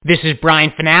This is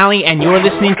Brian Fanale, and you're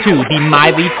listening to the My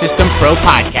Lead System Pro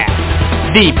podcast,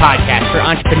 the podcast for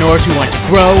entrepreneurs who want to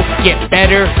grow, get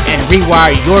better, and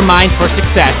rewire your mind for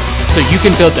success so you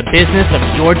can build the business of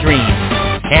your dreams.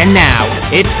 And now,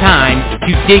 it's time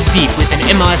to dig deep with an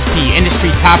MLSP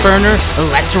industry top earner.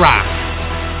 Let's rock.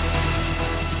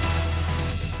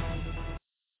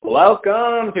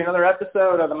 Welcome to another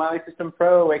episode of the My Lead System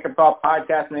Pro Wake Up Call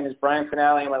podcast. My name is Brian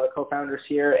Fanale. I'm one of the co-founders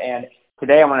here, and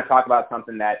today I want to talk about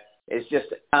something that is just,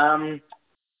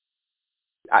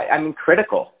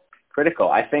 critical.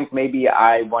 I think maybe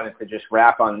I wanted to just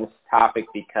wrap on this topic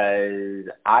because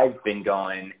I've been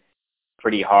going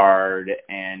pretty hard,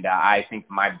 and I think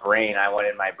I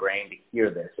wanted my brain to hear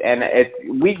this. And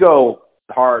we go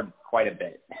hard quite a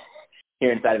bit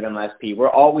here inside of MLSP. We're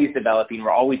always developing. We're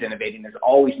always innovating. There's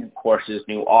always new courses,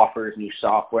 new offers, new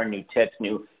software, new tips,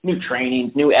 new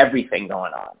trainings, new everything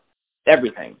going on.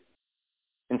 Everything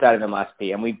inside of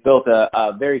MLSP. And we've built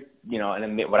a very,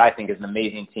 what I think is an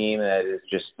amazing team that is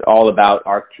just all about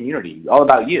our community, all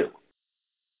about you.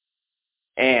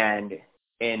 And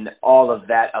in all of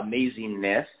that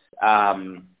amazingness,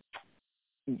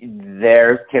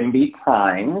 there can be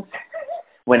times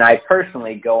when I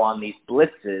personally go on these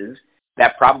blitzes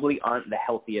that probably aren't the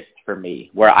healthiest for me,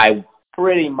 where I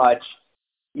pretty much,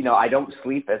 I don't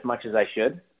sleep as much as I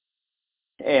should.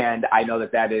 And I know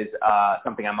that is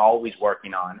something I'm always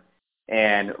working on,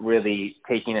 and really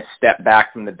taking a step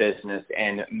back from the business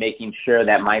and making sure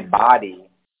that my body,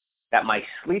 that my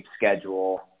sleep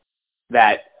schedule,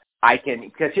 that I can,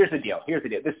 because here's the deal.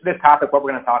 This topic, what we're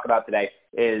going to talk about today,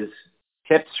 is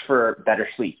tips for better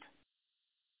sleep.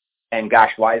 And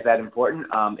gosh, why is that important?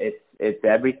 It's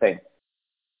everything.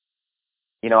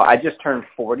 I just turned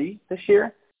 40 this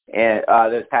year. And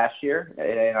this past year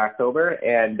in October,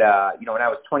 and when I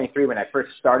was 23, when I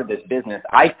first started this business,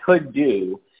 I could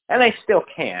do, and I still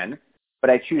can, but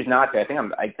I choose not to. I think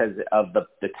because of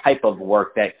the type of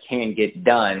work that can get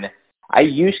done. I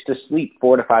used to sleep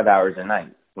 4 to 5 hours a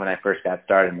night when I first got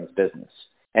started in this business,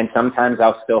 and sometimes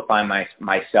I'll still find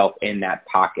myself in that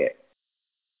pocket.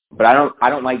 But I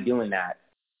don't like doing that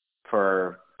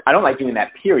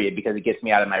period, because it gets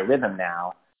me out of my rhythm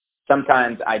now.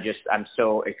 Sometimes I'm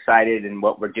so excited in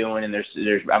what we're doing, and there's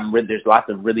lots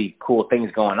of really cool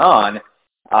things going on,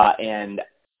 and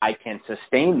I can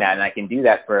sustain that, and I can do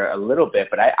that for a little bit,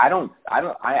 but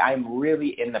I'm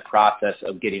really in the process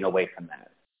of getting away from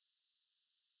that,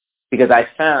 because I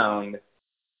found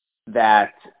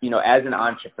that, as an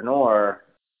entrepreneur,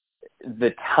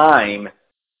 the time,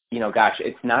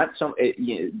 it's not so,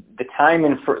 the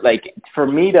time for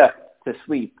me to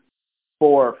sleep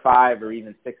 4 or 5 or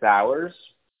even 6 hours.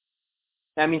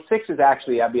 6 is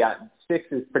actually, 6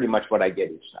 is pretty much what I get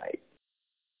each night.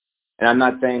 And I'm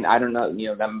not saying, I don't know,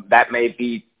 that may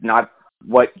be not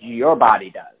what your body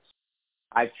does.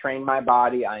 I've trained my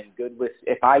body. I'm good with,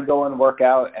 if I go and work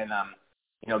out and I'm,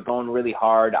 going really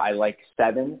hard, I like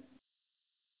 7.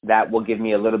 That will give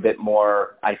me a little bit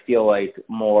more, I feel like,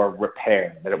 more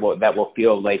repair. That will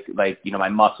feel like, my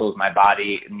muscles, my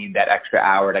body need that extra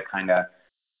hour to kind of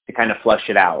flush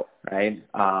it out, right?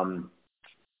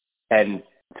 And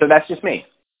so that's just me.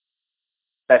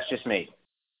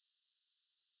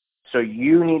 So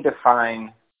you need to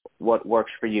find what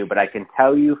works for you. But I can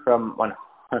tell you from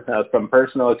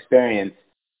personal experience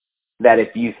that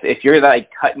if you're like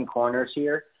cutting corners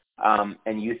here,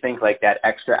 and you think like that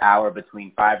extra hour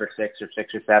between 5 or 6 or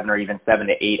 6 or 7 or even 7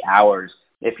 to 8 hours,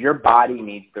 if your body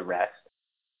needs the rest,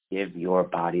 give your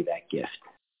body that gift.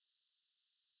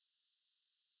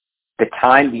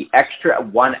 The extra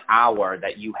 1 hour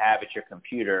that you have at your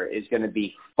computer is going to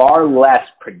be far less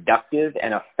productive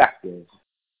and effective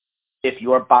if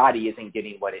your body isn't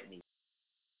getting what it needs.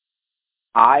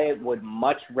 I would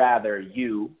much rather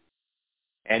you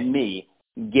and me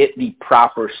get the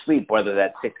proper sleep, whether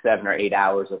that's 6, 7, or 8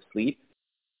 hours of sleep,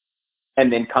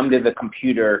 and then come to the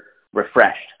computer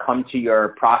refreshed, come to your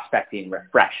prospecting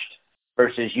refreshed,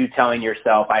 versus you telling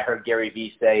yourself, I heard Gary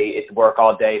Vee say it's work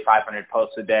all day, 500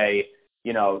 posts a day,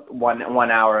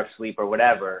 1 hour of sleep or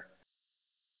whatever.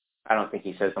 I don't think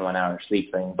he says the 1 hour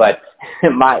sleep thing, but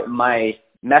my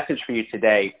message for you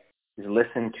today is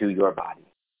listen to your body.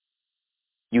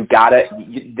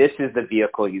 This is the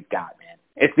vehicle you've got, man.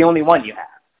 It's the only one you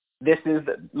have.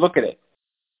 Look at it.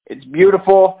 It's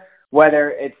beautiful,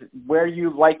 whether it's where you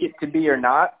like it to be or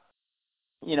not,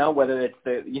 whether it's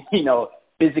the,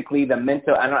 physically, the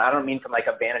mental. I don't mean from like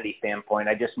a vanity standpoint.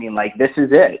 I just mean like, this is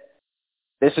it.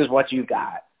 This is what you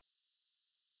got.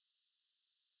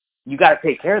 You got to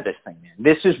take care of this thing, man.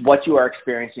 This is what you are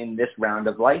experiencing this round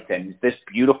of life in, this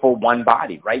beautiful one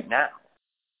body right now.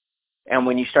 And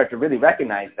when you start to really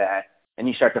recognize that and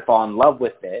you start to fall in love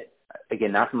with it,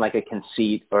 again, not from like a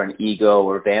conceit or an ego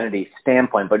or vanity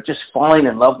standpoint, but just falling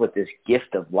in love with this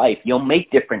gift of life, you'll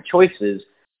make different choices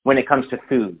when it comes to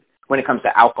food, when it comes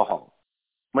to alcohol,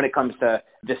 when it comes to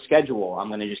the schedule. I'm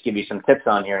going to just give you some tips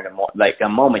on here in a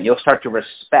moment. You'll start to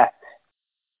respect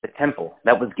the temple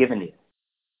that was given you.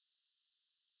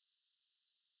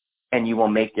 And you will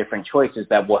make different choices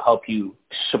that will help you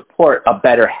support a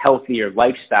better, healthier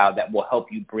lifestyle that will help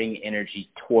you bring energy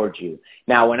towards you.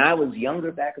 Now, when I was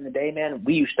younger back in the day, man,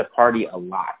 we used to party a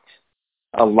lot.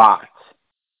 A lot.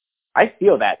 I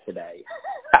feel that today.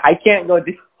 I can't go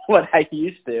do what I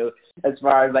used to as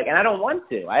far as and I don't want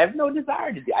to. I have no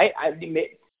desire to do. I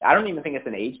don't even think it's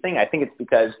an age thing. I think it's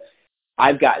because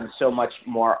I've gotten so much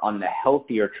more on the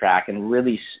healthier track and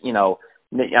really,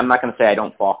 I'm not going to say I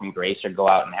don't fall from grace or go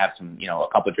out and have some, a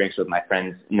couple of drinks with my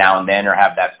friends now and then, or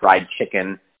have that fried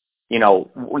chicken,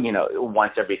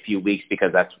 once every few weeks,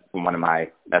 because that's like my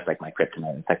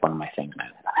kryptonite. It's like one of my things, man.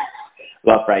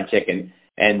 Love fried chicken.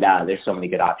 And there's so many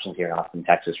good options here in Austin,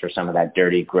 Texas for some of that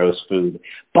dirty, gross food.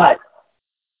 But,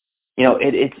 you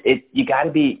got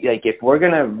to be if we're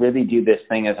going to really do this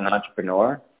thing as an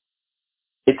entrepreneur,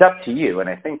 it's up to you. And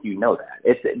I think you know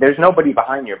that. There's nobody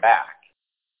behind your back.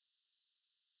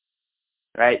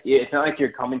 Right? It's not like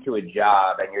you're coming to a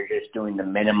job and you're just doing the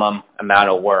minimum amount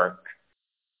of work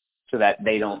so that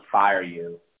they don't fire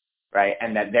you, right?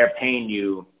 And that they're paying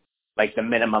you the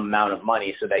minimum amount of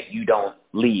money so that you don't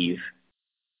leave.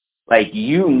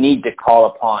 You need to call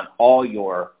upon all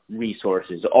your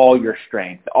resources, all your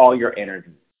strength, all your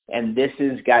energy. And this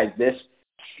is, guys, this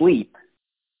sleep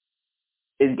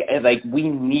is we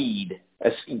need.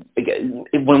 When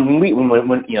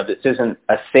this isn't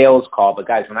a sales call, but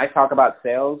guys, when I talk about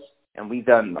sales, and we've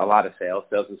done a lot of sales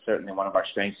is certainly one of our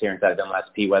strengths here inside of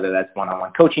MLSP, whether that's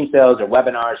one-on-one coaching sales or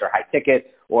webinars or high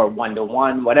ticket or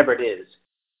one-to-one, whatever it is,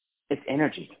 it's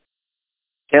energy.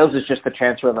 Sales is just the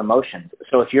transfer of emotions.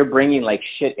 So if you're bringing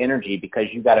shit energy because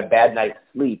you got a bad night's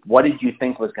sleep, what did you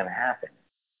think was going to happen?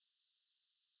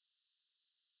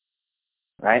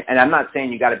 Right? And I'm not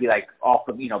saying you got to be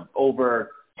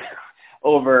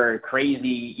over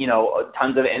crazy,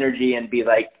 tons of energy and be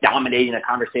dominating a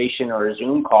conversation or a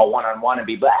Zoom call one-on-one and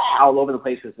be all over the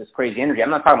place with this crazy energy. I'm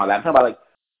not talking about that. I'm talking about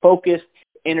focused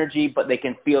energy, but they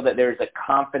can feel that there's a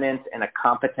confidence and a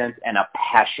competence and a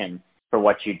passion for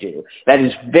what you do. That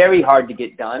is very hard to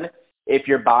get done if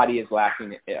your body is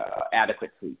lacking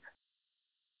adequate sleep.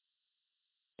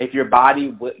 If your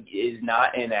body is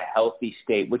not in a healthy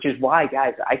state, which is why,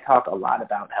 guys, I talk a lot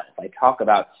about health. I talk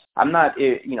about,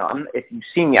 if you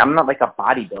see me, I'm not like a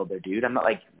bodybuilder, dude. I'm not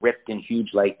ripped and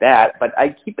huge like that, but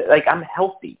I keep it I'm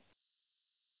healthy.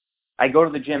 I go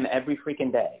to the gym every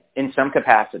freaking day in some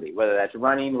capacity, whether that's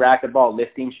running, racquetball,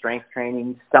 lifting, strength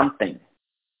training, something.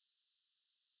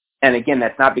 And again,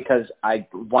 that's not because I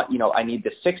want, I need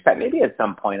the six pack. Maybe at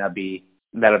some point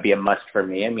that'll be a must for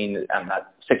me. I mean, I'm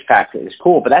not, six pack is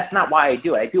cool, but that's not why I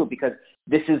do it. I do it because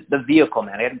this is the vehicle,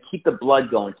 man. I got to keep the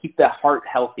blood going, keep the heart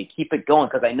healthy, keep it going,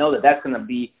 because I know that that's going to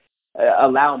be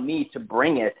allow me to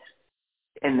bring it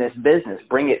in this business,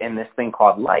 bring it in this thing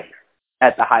called life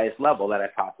at the highest level that I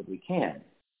possibly can.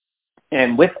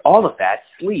 And with all of that,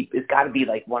 sleep has got to be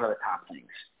one of the top things.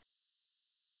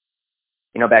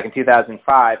 Back in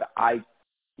 2005, I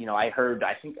heard,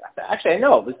 I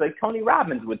know it was Tony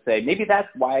Robbins would say, maybe that's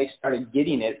why I started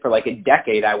getting it for a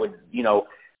decade. I would,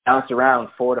 bounce around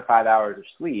 4 to 5 hours of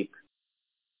sleep.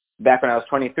 Back when I was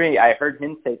 23, I heard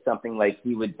him say something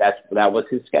that was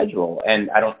his schedule. And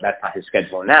that's not his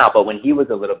schedule now, but when he was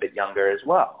a little bit younger as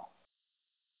well.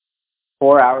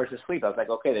 4 hours of sleep. I was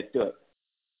okay, let's do it.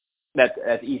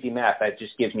 That's easy math. That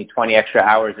just gives me 20 extra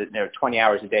hours, 20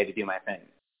 hours a day to do my thing.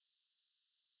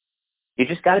 You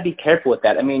just got to be careful with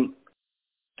that. I mean,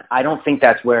 I don't think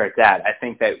that's where it's at. I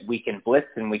think that we can blitz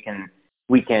and we can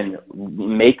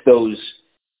make those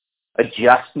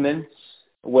adjustments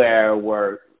where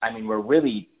we're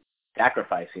really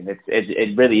sacrificing.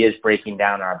 It really is breaking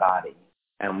down our body,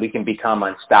 and we can become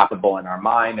unstoppable in our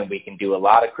mind, and we can do a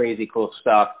lot of crazy cool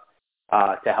stuff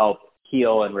to help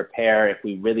heal and repair if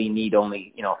we really need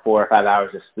only 4 or 5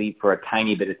 hours of sleep for a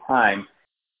tiny bit of time.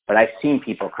 But I've seen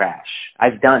people crash.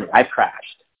 I've done it. I've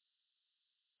crashed.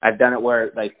 I've done it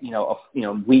where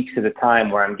weeks at a time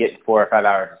where I'm getting 4 or 5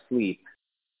 hours of sleep,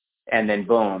 and then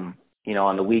boom,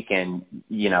 on the weekend,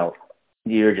 you're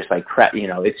just crap.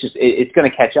 It's going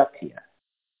to catch up to you.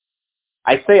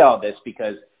 I say all this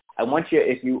because I want you,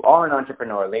 if you are an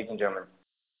entrepreneur, ladies and gentlemen,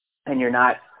 and you're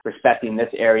not respecting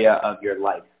this area of your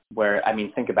life, where, I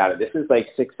mean, think about it. This is like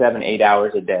 6, 7, 8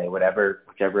 hours a day,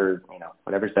 whichever's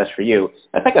best for you.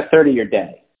 That's like a third of your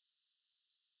day.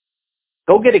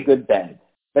 Go get a good bed.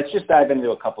 Let's just dive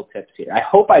into a couple tips here. I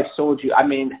hope I've sold you.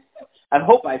 on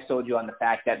the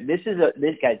fact that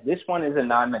this one is a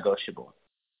non-negotiable.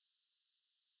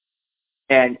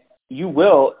 And you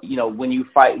will, when you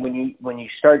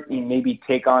start, maybe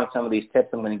take on some of these tips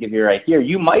I'm going to give you right here,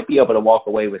 you might be able to walk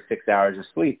away with 6 hours of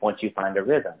sleep once you find a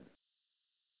rhythm.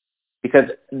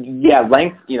 Because,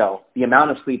 length, the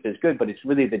amount of sleep is good, but it's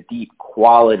really the deep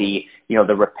quality, the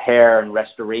repair and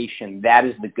restoration. That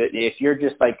is the good. If you're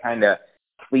just like kind of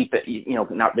sleep,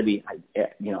 not really,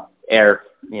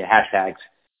 hashtags.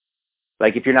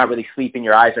 Like if you're not really sleeping,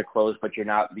 your eyes are closed, but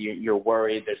you're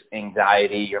worried, there's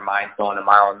anxiety, your mind's going a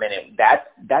mile a minute.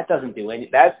 That doesn't do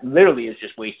anything. That literally is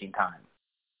just wasting time.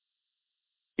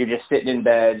 You're just sitting in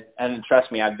bed, and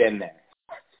trust me, I've been there.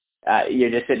 You're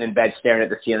just sitting in bed staring at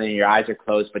the ceiling and your eyes are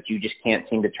closed, but you just can't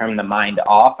seem to turn the mind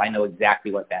off. I know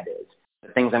exactly what that is.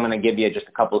 The things I'm going to give you, just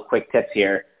a couple of quick tips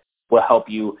here, will help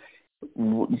you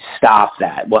stop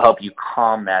that, will help you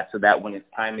calm that, so that when it's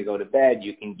time to go to bed,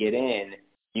 you can get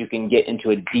into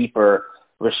a deeper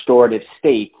restorative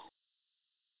state,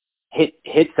 hit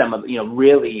some of,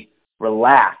 really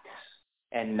relax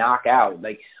and knock out,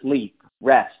 like sleep,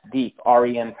 rest, deep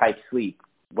REM type sleep,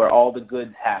 where all the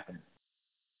goods happen.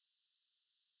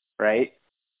 Right?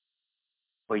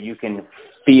 Where you can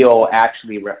feel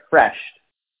actually refreshed,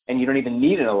 and you don't even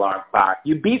need an alarm clock.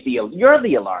 You're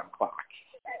the alarm clock.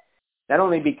 Not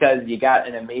only because you got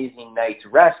an amazing night's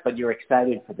rest, but you're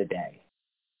excited for the day.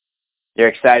 You're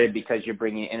excited because you're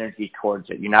bringing energy towards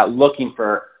it. You're not looking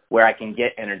for where I can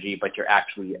get energy, but you're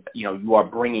actually, you are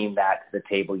bringing that to the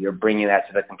table. You're bringing that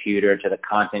to the computer, to the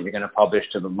content you're going to publish,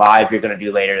 to the live you're going to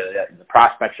do later, to the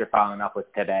prospects you're following up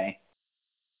with today.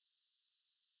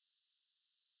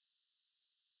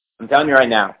 I'm telling you right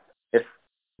now, if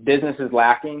business is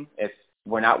lacking, if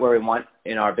we're not where we want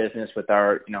in our business with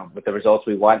our, with the results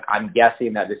we want, I'm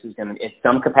guessing that this is going to, in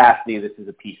some capacity, this is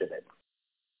a piece of it.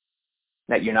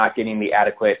 That you're not getting the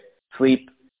adequate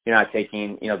sleep, you're not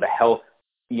taking, the health,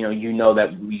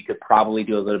 that we could probably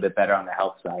do a little bit better on the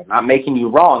health side. I'm not making you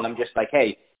wrong. I'm just like,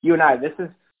 hey, you and I, this is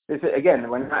again,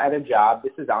 we're not at a job.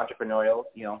 This is entrepreneurial,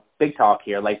 big talk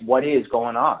here. Like, what is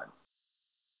going on?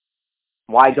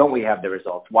 Why don't we have the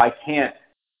results? Why can't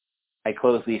I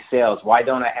close these sales? Why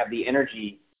don't I have the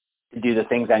energy to do the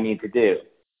things I need to do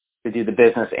the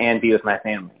business and be with my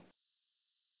family?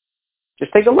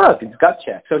 Just take a look. It's gut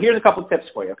check. So here's a couple tips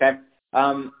for you, okay?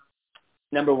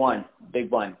 Number one,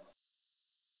 big one.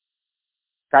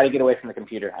 Try to get away from the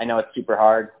computer. I know it's super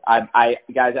hard. Guys,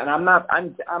 and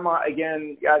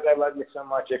again, guys, I love you so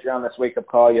much. If you're on this wake-up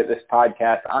call, you're this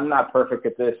podcast, I'm not perfect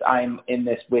at this. I'm in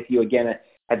this with you. Again,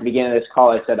 at the beginning of this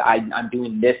call, I said I'm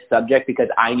doing this subject because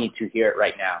I need to hear it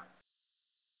right now.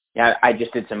 Yeah, I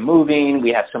just did some moving.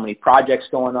 We have so many projects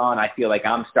going on. I feel like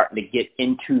I'm starting to get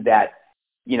into that,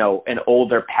 an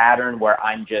older pattern where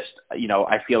I'm just,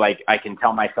 I feel like I can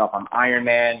tell myself I'm Iron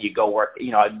Man. You go work,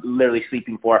 literally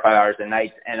sleeping 4 or 5 hours a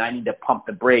night, and I need to pump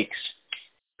the brakes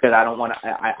because I don't want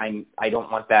to. I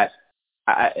don't want that.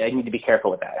 I need to be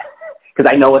careful with that because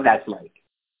I know what that's like.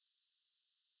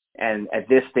 And at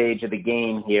this stage of the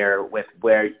game here, with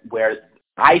where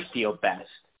I feel best,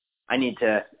 I need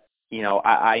to,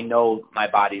 I know my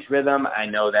body's rhythm. I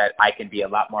know that I can be a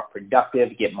lot more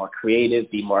productive, get more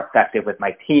creative, be more effective with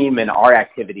my team and our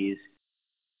activities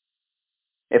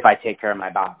if I take care of my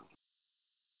body.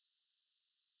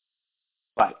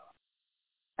 But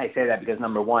I say that because,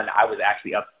 number one, I was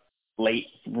actually up late,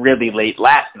 really late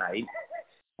last night,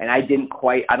 and I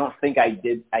don't think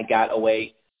I got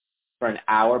away for an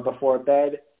hour before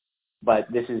bed, but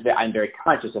I'm very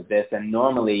conscious of this, and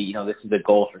normally, this is a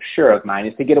goal for sure of mine,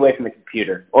 is to get away from the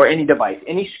computer or any device,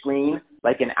 any screen,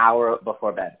 like an hour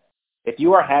before bed. If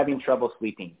you are having trouble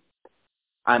sleeping,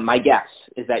 my guess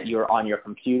is that you're on your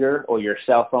computer or your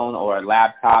cell phone or a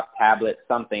laptop, tablet,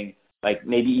 something, like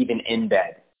maybe even in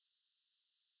bed.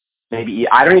 Maybe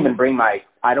I don't even bring I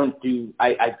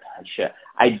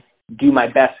do my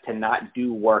best to not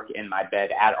do work in my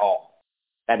bed at all.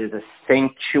 That is a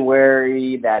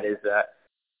sanctuary. That is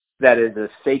a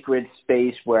sacred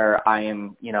space where I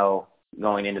am,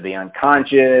 going into the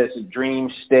unconscious, dream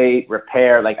state,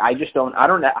 repair. Like I don't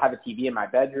have a TV in my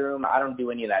bedroom. I don't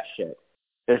do any of that shit.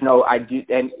 There's no, I do,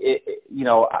 and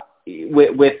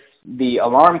with the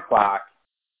alarm clock,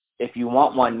 if you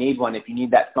want one, need one, if you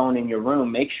need that phone in your room,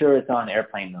 make sure it's on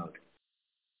airplane mode.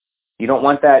 You don't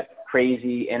want that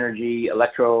crazy energy, you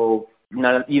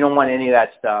don't want any of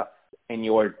that stuff in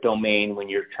your domain when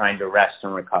you're trying to rest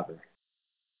and recover.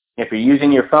 If you're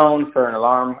using your phone for an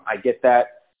alarm, I get that.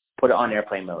 Put it on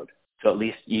airplane mode. So at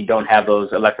least you don't have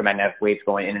those electromagnetic waves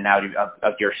going in and out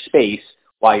of your space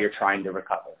while you're trying to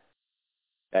recover.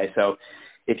 Okay, so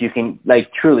if you can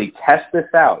truly test this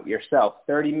out yourself,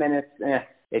 30 minutes,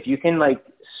 if you can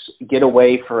get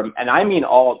away from, and I mean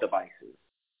all devices,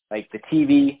 like the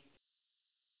TV,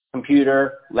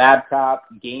 computer, laptop,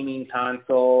 gaming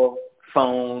console,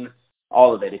 phone,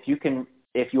 all of it.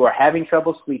 If you are having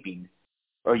trouble sleeping,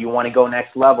 or you want to go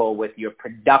next level with your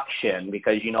production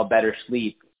because better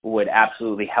sleep would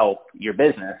absolutely help your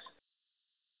business,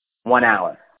 1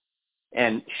 hour.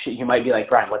 And you might be like,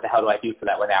 Brian, what the hell do I do for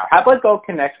that 1 hour? How about go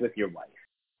connect with your wife?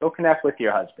 Go connect with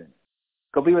your husband.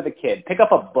 Go be with a kid. Pick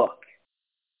up a book,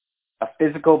 a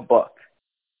physical book.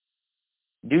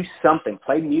 Do something.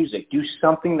 Play music. Do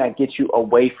something that gets you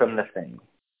away from the thing.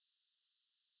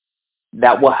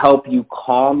 That will help you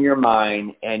calm your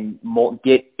mind and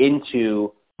get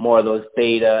into more of those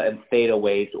beta and theta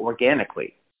waves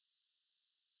organically.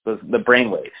 The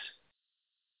brain waves.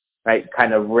 Right?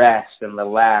 Kind of rest and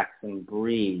relax and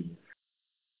breathe.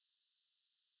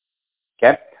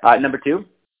 Okay? Number 2,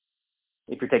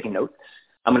 if you're taking notes,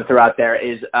 I'm going to throw out there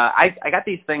is I got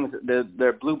these things,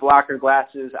 they're blue blocker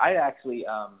glasses. I actually,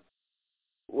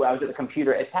 when I was at the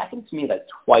computer, it's happened to me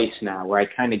twice now where I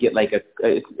kind of get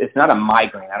it's not a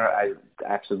migraine.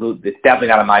 It's definitely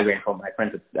not a migraine from my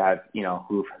friends that,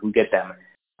 who get them,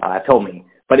 told me.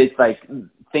 But it's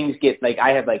things get,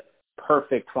 I have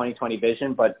perfect 20/20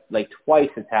 vision, but twice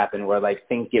it's happened where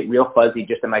things get real fuzzy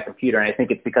just in my computer. And I think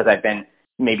it's because I've been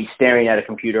maybe staring at a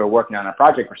computer or working on a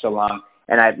project for so long.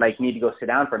 And I need to go sit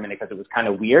down for a minute because it was kind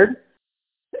of weird.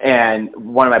 And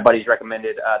one of my buddies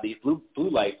recommended these blue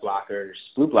blockers,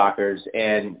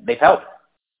 and they've helped.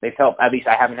 At least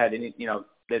I haven't had any.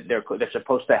 They're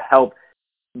supposed to help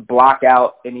block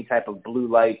out any type of blue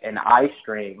light and eye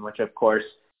strain. Which, of course,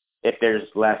 if there's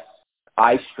less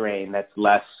eye strain, that's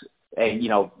less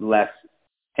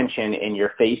tension in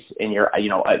your face, in your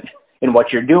in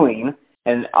what you're doing,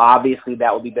 and obviously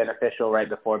that will be beneficial right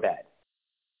before bed,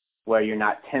 where you're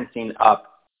not tensing up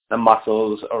the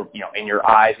muscles or, in your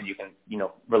eyes, and you can,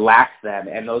 relax them.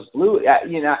 And those blue,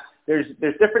 there's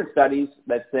different studies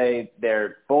that say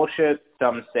they're bullshit.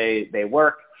 Some say they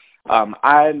work.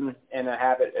 I'm in a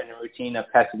habit and a routine of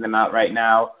testing them out right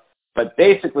now. But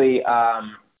basically,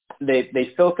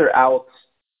 they filter out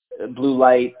blue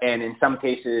light and in some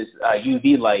cases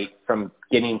UV light from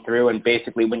getting through. And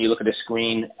basically when you look at a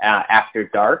screen after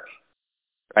dark,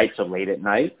 right, so late at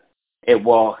night, it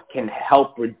can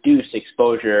help reduce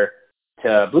exposure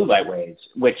to blue light waves,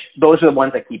 which those are the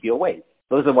ones that keep you awake.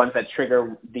 Those are the ones that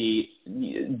trigger the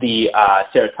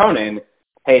serotonin.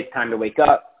 Hey, it's time to wake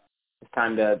up. It's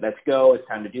time to, let's go. It's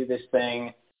time to do this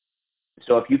thing.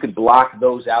 So if you could block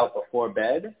those out before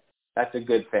bed, that's a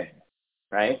good thing,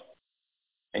 right?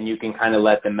 And you can kind of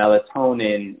let the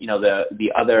melatonin,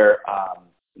 the other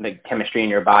the chemistry in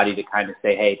your body to kind of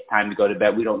say, hey, it's time to go to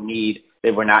bed.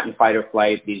 We're not in fight or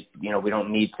flight. We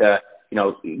don't need to,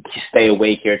 stay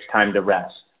awake here. It's time to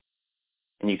rest.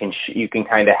 And you can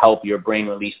kind of help your brain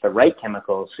release the right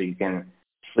chemicals so you can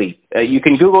sleep. You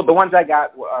can Google the ones I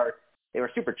got they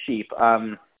were super cheap.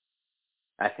 I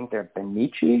think they're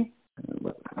Benici.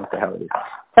 What the hell are these?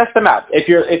 Test them out.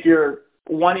 If you're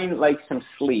wanting some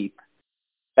sleep,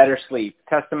 better sleep,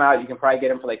 test them out. You can probably get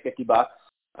them for $50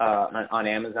 on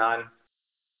Amazon,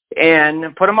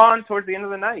 and put them on towards the end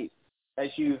of the night as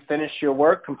you finish your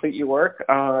work, complete your work.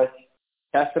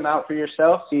 Test them out for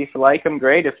yourself. See if you like them.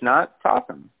 Great. If not, toss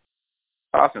them.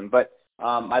 But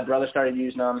my brother started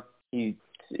using them. He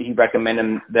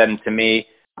recommended them to me,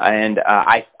 and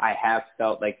I have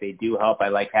felt like they do help. I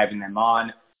like having them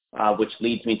on, which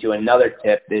leads me to another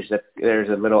tip. There's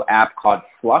a little app called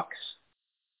Flux,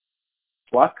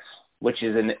 which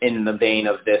is in the vein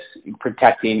of this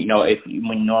protecting.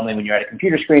 Normally when you're at a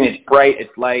computer screen, it's bright,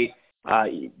 it's light.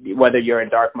 Whether you're in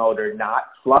dark mode or not,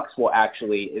 Flux will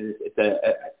actually,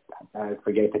 I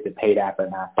forget if it's a paid app or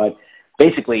not, but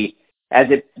basically as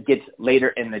it gets later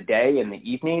in the day, in the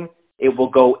evening, it will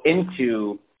go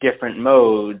into different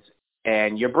modes,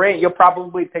 and your brain, you'll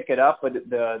probably pick it up, but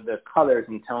the colors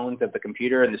and tones of the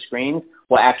computer and the screens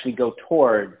will actually go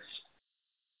towards,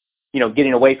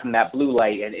 getting away from that blue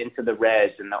light and into the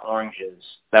reds and the oranges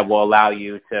that will allow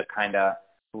you to kind of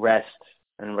rest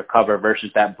and recover versus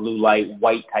that blue light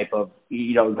white type of,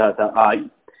 if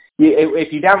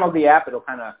you download the app, it'll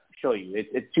kind of show you.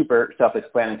 It's super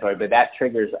self-explanatory, but that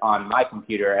triggers on my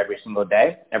computer every single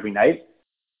day, every night.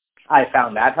 I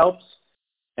found that helps.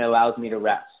 It allows me to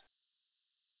rest.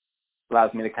 It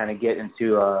allows me to kind of get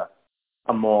into a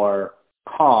more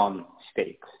calm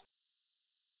state.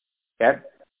 Okay?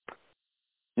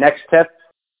 Next tip,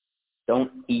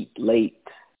 don't eat late.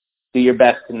 Do your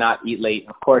best to not eat late.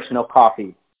 Of course, no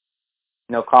coffee.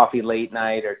 No coffee late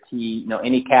night or tea, no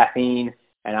any caffeine.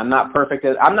 And I'm not perfect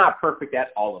at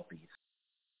all of these.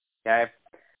 Okay?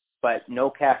 But no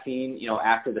caffeine,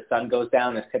 after the sun goes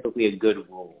down is typically a good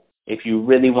rule. If you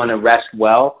really want to rest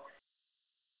well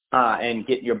and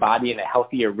get your body in a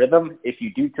healthier rhythm, if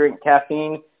you do drink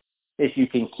caffeine, if you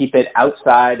can keep it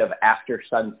outside of after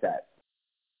sunset,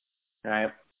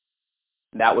 right?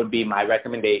 That would be my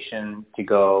recommendation to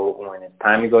go when it's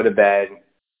time to go to bed.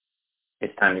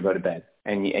 It's time to go to bed,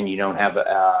 and you don't have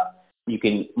you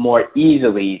can more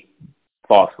easily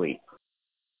fall asleep.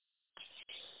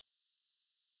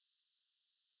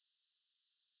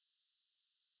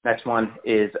 Next one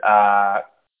is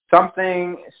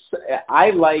something I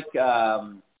like.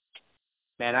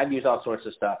 I've used all sorts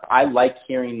of stuff. I like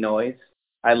hearing noise.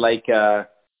 I like.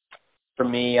 For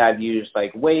me, I've used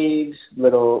like waves,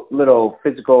 little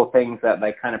physical things that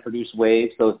like kind of produce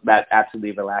waves. So that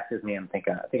absolutely relaxes me. I think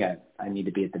I need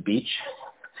to be at the beach.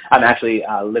 I'm actually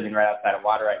living right outside of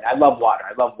water right now. I love water,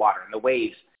 and the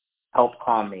waves help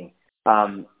calm me.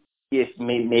 If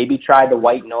maybe try the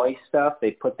white noise stuff.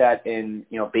 They put that in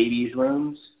babies'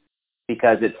 rooms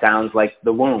because it sounds like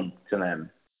the womb to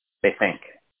them. They think.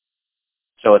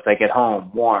 So it's like at home,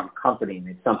 warm, comforting.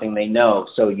 It's something they know.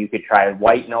 So you could try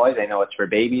white noise. I know it's for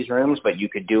babies' rooms, but you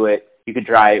could do it. You could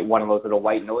try one of those little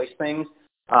white noise things.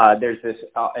 There's there's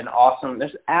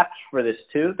apps for this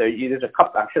too. There's a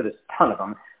couple. I'm sure there's a ton of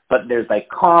them. But there's like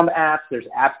calm apps. There's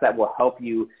apps that will help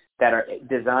you that are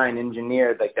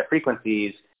engineered, like the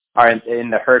frequencies are in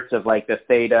the hertz of like the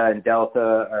theta and delta,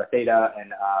 or theta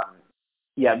and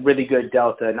really good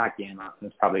delta, not gamma.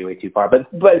 That's probably way too far, but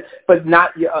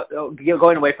not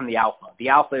going away from the alpha. The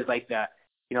alpha is like the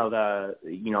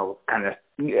kind of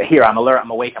here. I'm alert.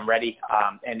 I'm awake. I'm ready.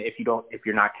 And if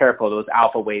you're not careful, those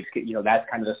alpha waves, that's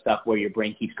kind of the stuff where your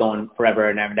brain keeps going forever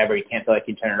and ever and ever. You can't feel like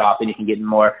you turn it off, and you can get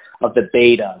more of the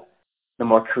beta, the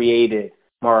more creative,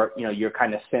 more you're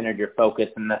kind of centered, you're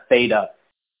focused, and the theta.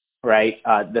 Right,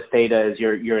 the theta is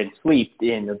you're in sleep.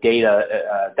 In the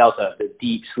delta, the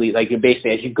deep sleep. Like you're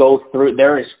basically as you go through.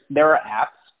 There are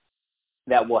apps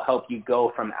that will help you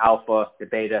go from alpha to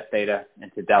beta, theta,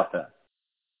 and to delta,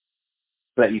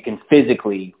 so that you can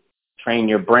physically train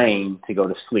your brain to go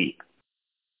to sleep.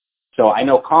 So I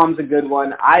know Calm's a good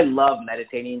one. I love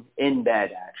meditating in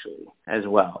bed actually as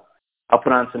well. I'll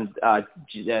put on some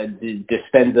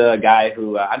Dispenza, a guy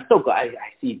who I'm so glad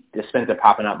I see Dispenza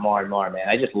popping up more and more, man.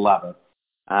 I just love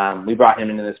him. We brought him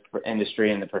into this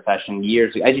industry and the profession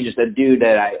years ago. He's just a dude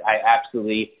that I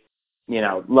absolutely,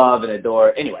 love and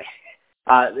adore. Anyway,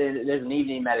 there's an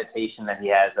evening meditation that he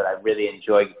has that I really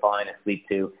enjoy falling asleep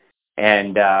to,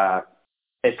 and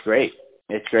it's great.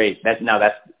 It's great. That's not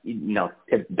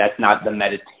the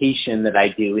meditation that I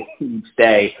do each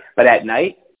day, but at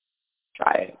night.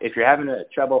 Try it. If you're having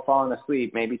trouble falling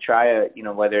asleep, maybe try it,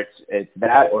 whether it's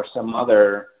that or some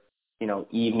other,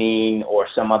 evening or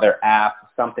some other app,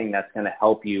 something that's going to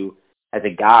help you as a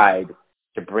guide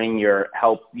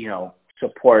to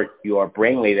support your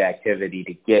brainwave activity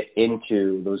to get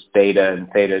into those beta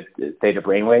and theta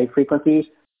brainwave frequencies,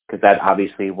 because that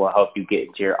obviously will help you get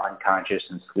into your unconscious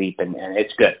and sleep, and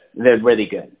it's good. They're really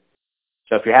good.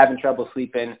 So if you're having trouble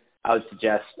sleeping, I would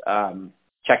suggest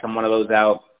checking one of those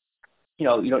out.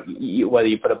 Whether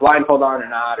you put a blindfold on or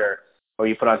not, or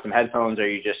you put on some headphones, or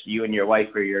you and your wife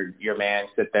or your man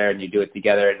sit there and you do it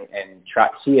together and try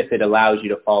see if it allows you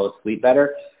to fall asleep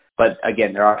better. But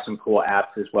again, there are some cool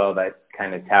apps as well that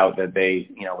kind of tout that they,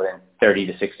 within 30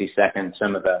 to 60 seconds,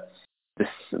 some of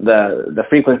the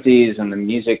frequencies and the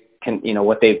music can,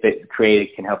 what they've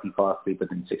created can help you fall asleep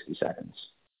within 60 seconds.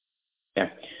 Yeah.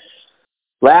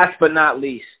 Last but not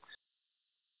least,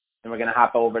 and we're going to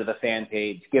hop over to the fan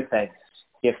page. Give thanks.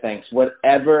 Give thanks.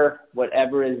 Whatever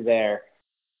is there,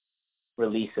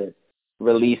 release it.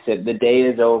 Release it. The day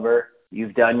is over.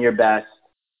 You've done your best.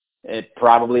 It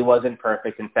probably wasn't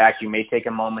perfect. In fact, you may take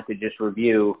a moment to just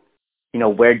review,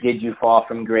 where did you fall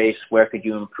from grace? Where could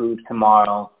you improve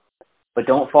tomorrow? But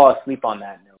don't fall asleep on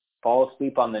that note. Fall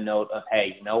asleep on the note of,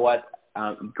 hey, you know what?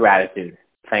 Gratitude.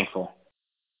 Thankful.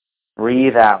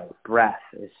 Breathe out. Breath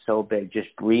is so big.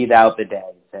 Just breathe out the day.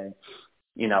 Say,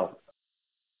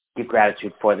 give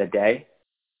gratitude for the day,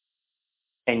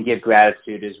 and give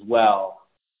gratitude as well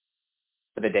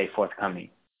for the day forthcoming.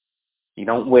 You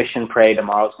don't wish and pray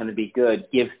tomorrow's going to be good.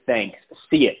 Give thanks.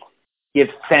 See it. Give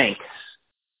thanks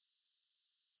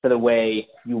for the way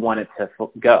you want it to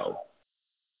go.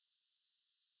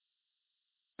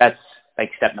 That's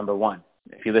like step number one.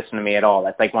 if you listen to me at all,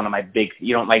 that's like one of my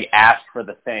you don't like ask for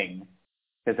the thing,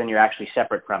 because then you're actually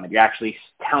separate from it. You're actually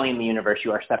telling the universe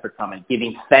you are separate from it,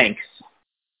 giving thanks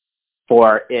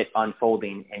for it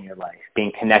unfolding in your life,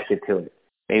 being connected to it.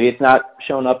 Maybe it's not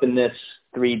shown up in this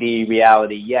 3D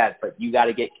reality yet, but you got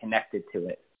to get connected to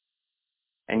it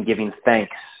and giving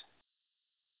thanks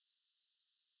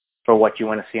for what you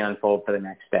want to see unfold for the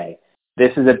next day.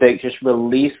 This is a big, just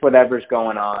release whatever's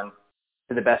going on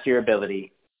to the best of your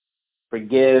ability.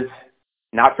 Forgive,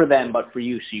 not for them, but for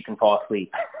you, so you can fall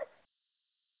asleep.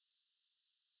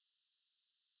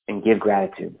 And give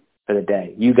gratitude for the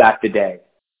day. You got the day.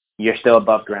 You're still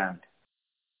above ground.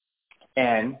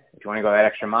 And if you want to go that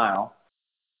extra mile,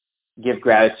 give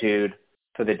gratitude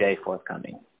for the day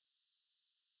forthcoming.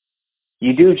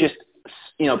 You do just,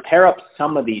 pair up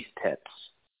some of these tips,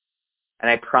 and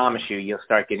I promise you'll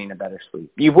start getting a better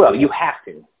sleep. You will. You have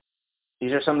to.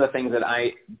 These are some of the things that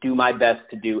I do my best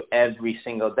to do every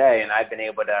single day, and I've been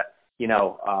able to,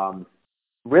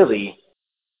 really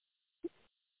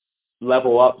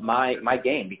level up my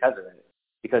game because of it,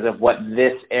 because of what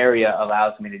this area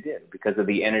allows me to do, because of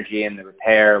the energy and the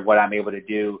repair, what I'm able to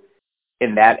do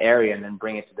in that area, and then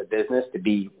bring it to the business to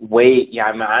be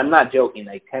I'm not joking,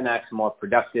 like 10x more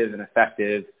productive and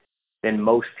effective than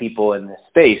most people in this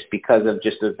space, because of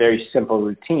just a very simple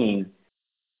routine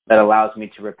that allows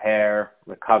me to repair,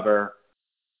 recover,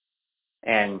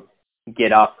 and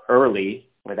get up early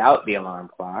without the alarm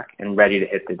clock and ready to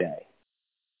hit the day.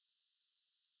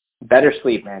 Better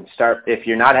sleep, man. If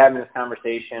you're not having this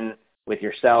conversation with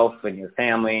yourself and your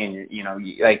family, and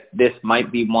this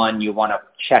might be one you want to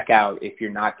check out if you're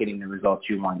not getting the results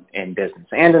you want in business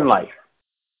and in life.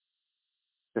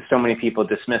 There's so many people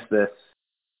dismiss this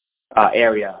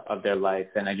area of their life,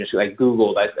 and I just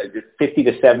Googled 50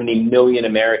 to 70 million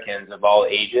Americans of all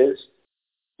ages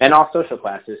and all social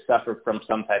classes suffer from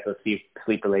some type of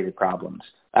sleep-related problems.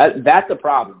 That's a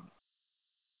problem.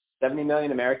 70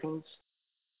 million Americans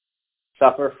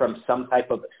suffer from some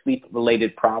type of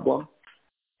sleep-related problem.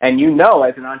 And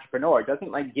as an entrepreneur, it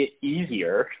doesn't get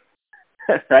easier,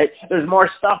 right? There's more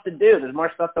stuff to do. There's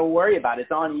more stuff to worry about.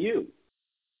 It's on you.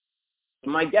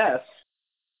 My guess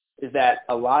is that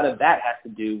a lot of that has to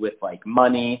do with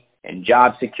money and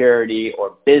job security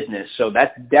or business. So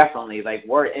that's definitely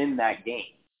we're in that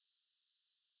game.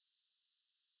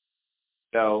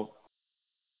 So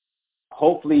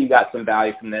hopefully you got some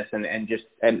value from this and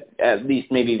at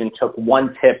least maybe even took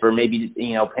one tip, or maybe,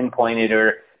 pinpointed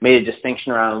or made a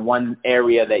distinction around one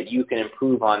area that you can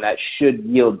improve on that should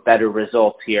yield better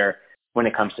results here when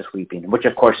it comes to sleeping, which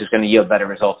of course is going to yield better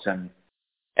results in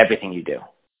everything you do.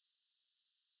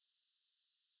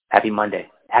 Happy Monday.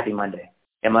 Happy Monday.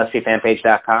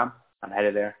 MLSPfanpage.com. I'm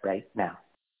headed there right now.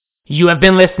 You have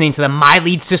been listening to the My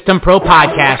Lead System Pro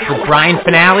podcast with Brian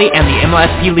Fanale and the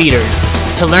MLSP leaders.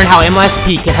 To learn how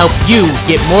MLSP can help you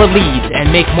get more leads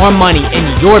and make more money in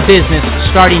your business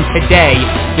starting today,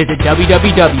 visit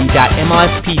www.mlsp.com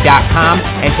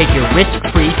and take your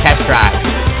risk-free test drive.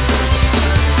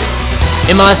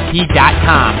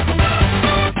 MLSP.com.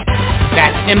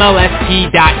 That's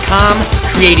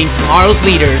MLSP.com, creating tomorrow's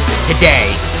leaders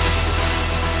today.